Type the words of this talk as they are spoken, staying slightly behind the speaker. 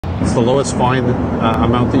It's the lowest fine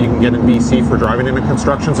amount that you can get in BC for driving in a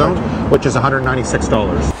construction zone, which is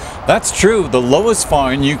 $196. That's true. The lowest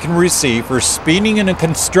fine you can receive for speeding in a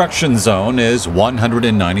construction zone is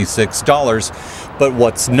 $196. But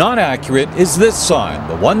what's not accurate is this sign,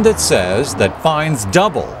 the one that says that fines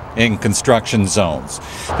double in construction zones.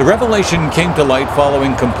 The revelation came to light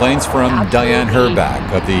following complaints from Diane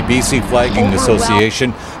Herback of the BC Flagging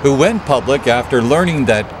Association, who went public after learning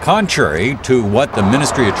that, contrary to what the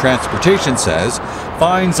Ministry of Transportation says,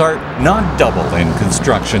 fines are not double in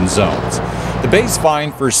construction zones. The base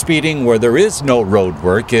fine for speeding where there is no road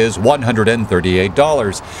work is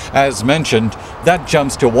 $138. As mentioned, that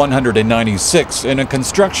jumps to $196 in a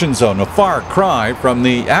construction zone, a far cry from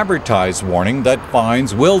the advertised warning that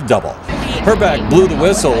fines will double. Herback blew the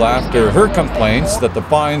whistle after her complaints that the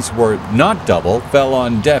fines were not double fell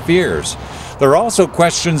on deaf ears. There are also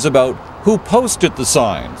questions about who posted the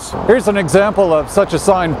signs. Here's an example of such a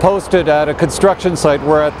sign posted at a construction site.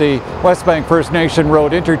 We're at the Westbank First Nation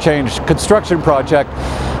Road Interchange construction project.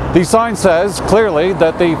 The sign says clearly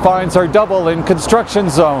that the fines are double in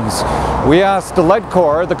construction zones. We asked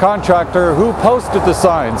Ledcor, the contractor, who posted the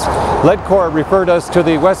signs. Ledcor referred us to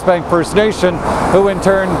the Westbank First Nation, who in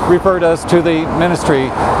turn referred us to the Ministry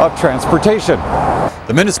of Transportation.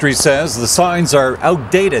 The ministry says the signs are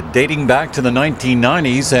outdated, dating back to the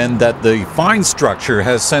 1990s, and that the fine structure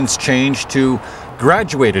has since changed to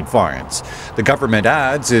graduated fines. The government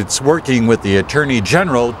adds it's working with the Attorney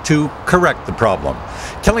General to correct the problem.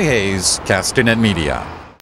 Kelly Hayes, Castanet Media.